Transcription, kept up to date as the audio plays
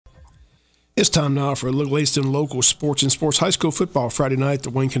It's time now for a look latest in local sports and sports. High school football Friday night. The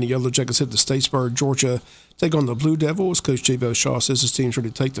Wayne County Yellow Jackets hit the Statesboro, Georgia, take on the Blue Devils. Coach J.B. Shaw says his team's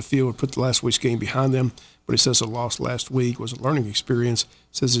ready to take the field and put the last week's game behind them, but he says the loss last week was a learning experience.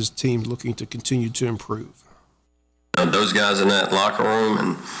 Says his team's looking to continue to improve. Those guys in that locker room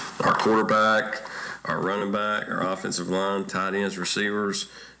and our quarterback, our running back, our offensive line, tight ends, receivers,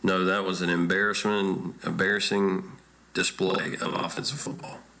 know that was an embarrassing display of offensive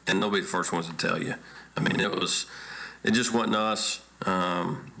football. And they'll be the first ones to tell you. I mean, it just wasn't us,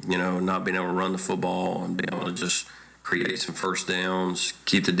 not being able to run the football and being able to just create some first downs,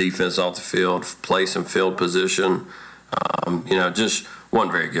 keep the defense off the field, play some field position. Just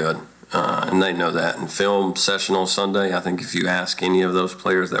wasn't very good. And they know that. In film session on Sunday, I think if you ask any of those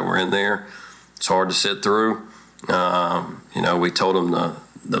players that were in there, it's hard to sit through. We told them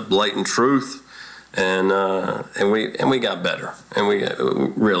the blatant truth. And we got better, and we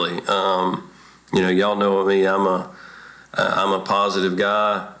really, y'all know me. I'm a positive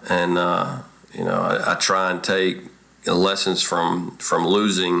guy, and I try and take lessons from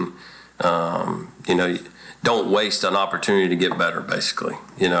losing. Don't waste an opportunity to get better. Basically,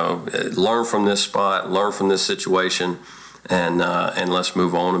 learn from this spot, learn from this situation, and let's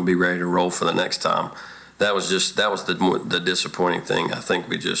move on and be ready to roll for the next time. That was the disappointing thing. I think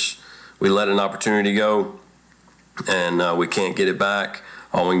we let an opportunity go, and we can't get it back.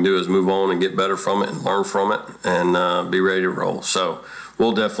 All we can do is move on and get better from it and learn from it and be ready to roll. So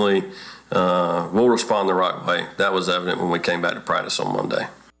we'll definitely we'll respond the right way. That was evident when we came back to practice on Monday.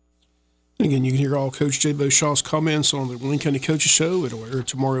 Again, you can hear all Coach J.B. Shaw's comments on the Wayne County Coaches Show. It'll air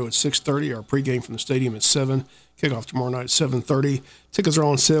tomorrow at 6:30. Our pregame from the stadium at 7. Kickoff tomorrow night at 7:30. Tickets are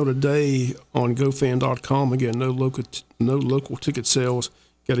on sale today on GoFan.com. Again, no local ticket sales.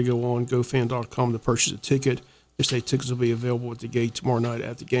 Got to go on GoFan.com to purchase a ticket. The state tickets will be available at the gate tomorrow night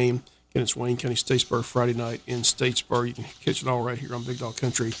at the game. Again, it's Wayne County Statesboro Friday night in Statesboro. You can catch it all right here on Big Dog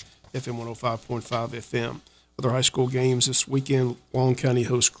Country, FM 105.5 FM. Other high school games this weekend: Long County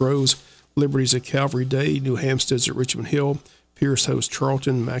hosts Groves, Liberty's at Calvary Day, New Hampstead's at Richmond Hill, Pierce hosts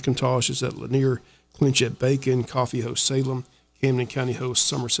Charlton, McIntosh is at Lanier, Clinch at Bacon, Coffee hosts Salem, Camden County hosts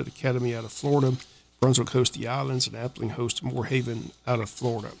Somerset Academy out of Florida, Brunswick hosts the Islands, and Appling hosts Moorhaven out of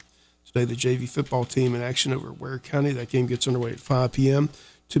Florida. Today, the JV football team in action over at Ware County. That game gets underway at 5 p.m.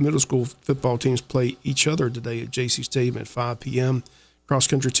 Two middle school football teams play each other today at JC Stadium at 5 p.m.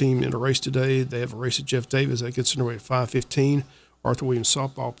 Cross-country team in a race today. They have a race at Jeff Davis. That gets underway at 5:15. Arthur Williams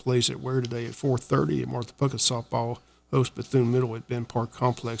softball plays at Ware today at 4:30. And Martha Puckett softball hosts Bethune Middle at Ben Park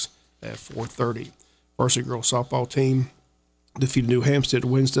Complex at 4:30. Varsity girls softball team defeated New Hampstead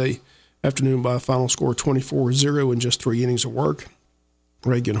Wednesday afternoon by a final score of 24-0 in just 3 innings of work.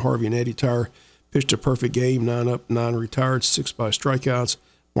 Reagan Harvey and Eddie Tyre pitched a perfect game, 9 up, 9 retired, 6 by strikeouts.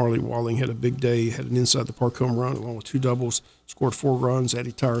 Marley Walling had a big day, had an inside-the-park home run along with 2 doubles, scored 4 runs.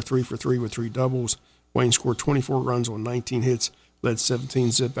 Eddie Tyre 3 for 3 with 3 doubles. Wayne scored 24 runs on 19 hits, led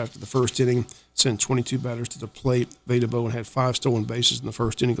 17-zip after the first inning, sent 22 batters to the plate. Veda Bowen had 5 stolen bases in the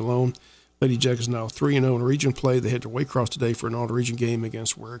first inning alone. Lady Jackets now 3-0 in region play. They head to Waycross today for an all-region game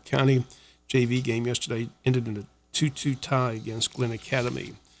against Ware County. JV game yesterday ended in a 2-2 tie against Glen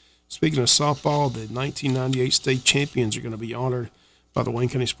Academy. Speaking of softball, the 1998 state champions are going to be honored by the Wayne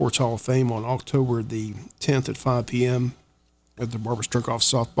County Sports Hall of Fame on October the 10th at 5 p.m. at the Barbara Sterkoff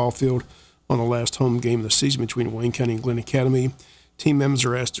softball field on the last home game of the season between Wayne County and Glen Academy. Team members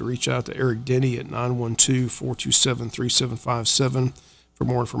are asked to reach out to Eric Denny at 912-427-3757 for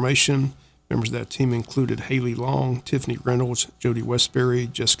more information. Members of that team included Haley Long, Tiffany Reynolds, Jody Westbury,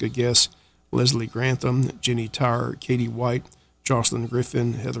 Jessica Guess, Leslie Grantham, Jenny Tyre, Katie White, Jocelyn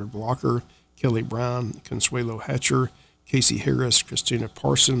Griffin, Heather Blocker, Kelly Brown, Consuelo Hatcher, Casey Harris, Christina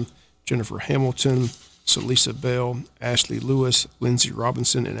Parson, Jennifer Hamilton, Celisa Bell, Ashley Lewis, Lindsey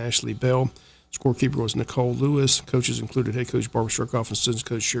Robinson, and Ashley Bell. Scorekeeper was Nicole Lewis. Coaches included head coach Barbara Sterkoff and assistant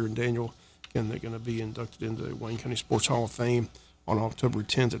coach Sharon Daniel. Again, they're going to be inducted into the Wayne County Sports Hall of Fame on October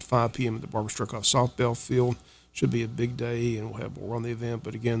 10th at 5 p.m. at the Barbara Sterkoff softball field. Should be a big day, and we'll have more on the event.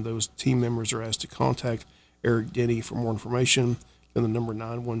 But again, those team members are asked to contact Eric Denny for more information. And the number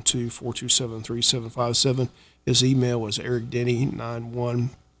 912-427-3757. His email is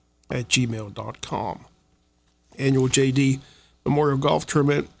ericdenny91@gmail.com. Annual JD Memorial Golf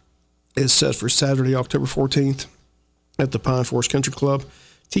Tournament is set for Saturday, October 14th at the Pine Forest Country Club.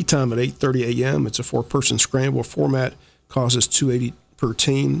 Tee time at 8:30 a.m. It's a 4-person scramble format. Cost is $280 per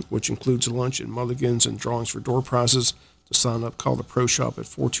team, which includes lunch and mulligans and drawings for door prizes. To sign up, call the Pro Shop at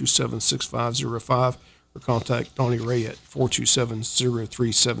 427-6505 or contact Donnie Ray at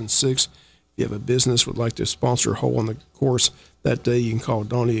 427-0376. If you have a business would like to sponsor a hole on the course, that day. You can call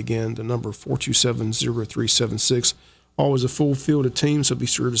Donnie again, the number 427-0376. Always a full field of teams, so be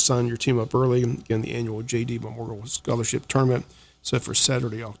sure to sign your team up early. Again, the annual J.D. Memorial Scholarship Tournament set for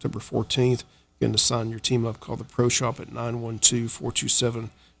Saturday, October 14th. Again, to sign your team up, call the Pro Shop at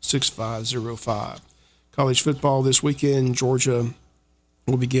 912-427-6505. College football this weekend, Georgia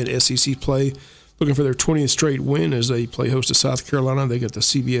will begin SEC play, looking for their 20th straight win as they play host to South Carolina. They get the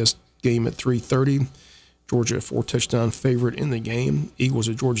CBS game at 3:30. Georgia, a 4-touchdown favorite in the game. Eagles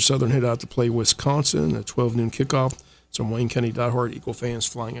of Georgia Southern head out to play Wisconsin, a 12 noon kickoff. Some Wayne County diehard Eagle fans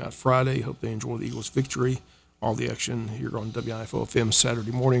flying out Friday. Hope they enjoy the Eagles' victory. All the action here on WIFO FM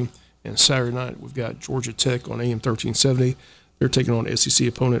Saturday morning. And Saturday night, we've got Georgia Tech on AM 1370. They're taking on SEC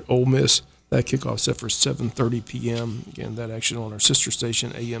opponent Ole Miss. That kickoff set for 7:30 p.m. Again, that action on our sister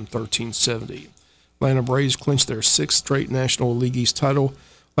station, AM 1370. Atlanta Braves clinched their 6th straight National League East title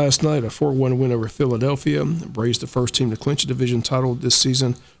last night, a 4-1 win over Philadelphia. The Braves, the first team to clinch a division title this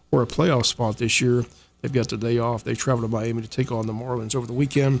season or a playoff spot this year. They've got the day off. They travel to Miami to take on the Marlins over the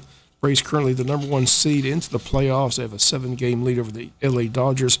weekend. Braves currently the number 1 seed into the playoffs. They have a 7-game lead over the LA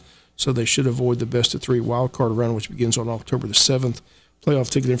Dodgers, so they should avoid the best-of-3 wild card round, which begins on October the 7th. Playoff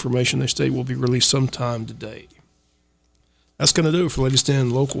ticket information, they state, will be released sometime today. That's going to do it for latest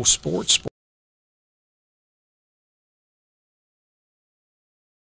in local sports.